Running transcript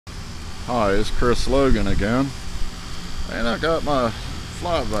Hi, it's Chris Logan again, and I got my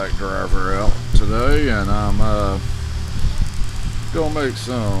flyback driver out today, and I'm gonna make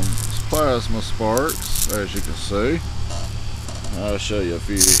some plasma sparks. As you can see, I'll show you a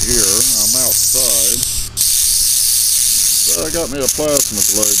few here. I'm outside, so I got me a plasma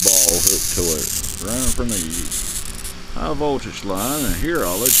glow ball hooked to it, running from the high voltage line, and here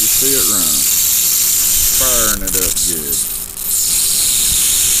I'll let you see it run, firing it up good.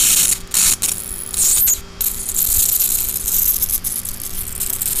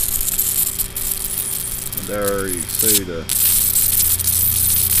 There you see the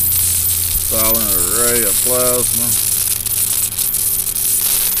silent array of plasma.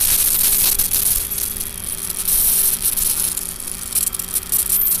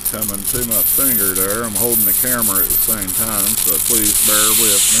 Coming to my finger there. I'm holding the camera at the same time, so please bear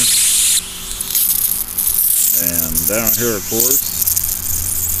with me. And down here, of course,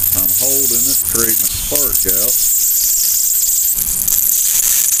 I'm holding it, creating a spark gap.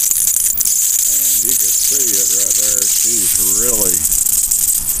 You can see it right there. She's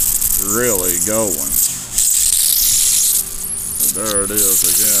really going. But there it is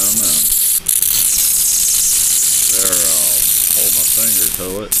again. And there, I'll hold my finger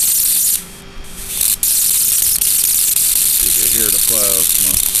to it. You can hear the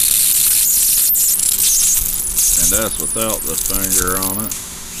plasma. And that's without the finger on it.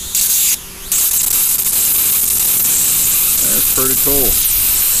 That's pretty cool.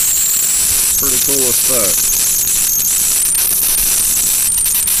 Pretty cool effect.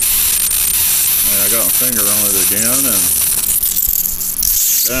 And I got my finger on it again, and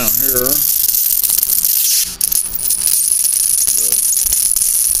down here,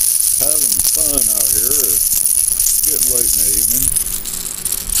 having fun out here. It's getting late in the evening.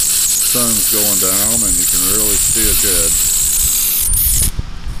 Sun's going down, and you can really see it good.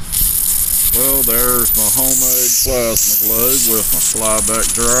 Well, there's my homemade plasma globe with my flyback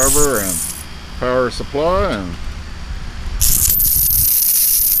driver and power supply, and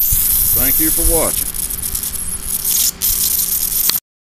thank you for watching.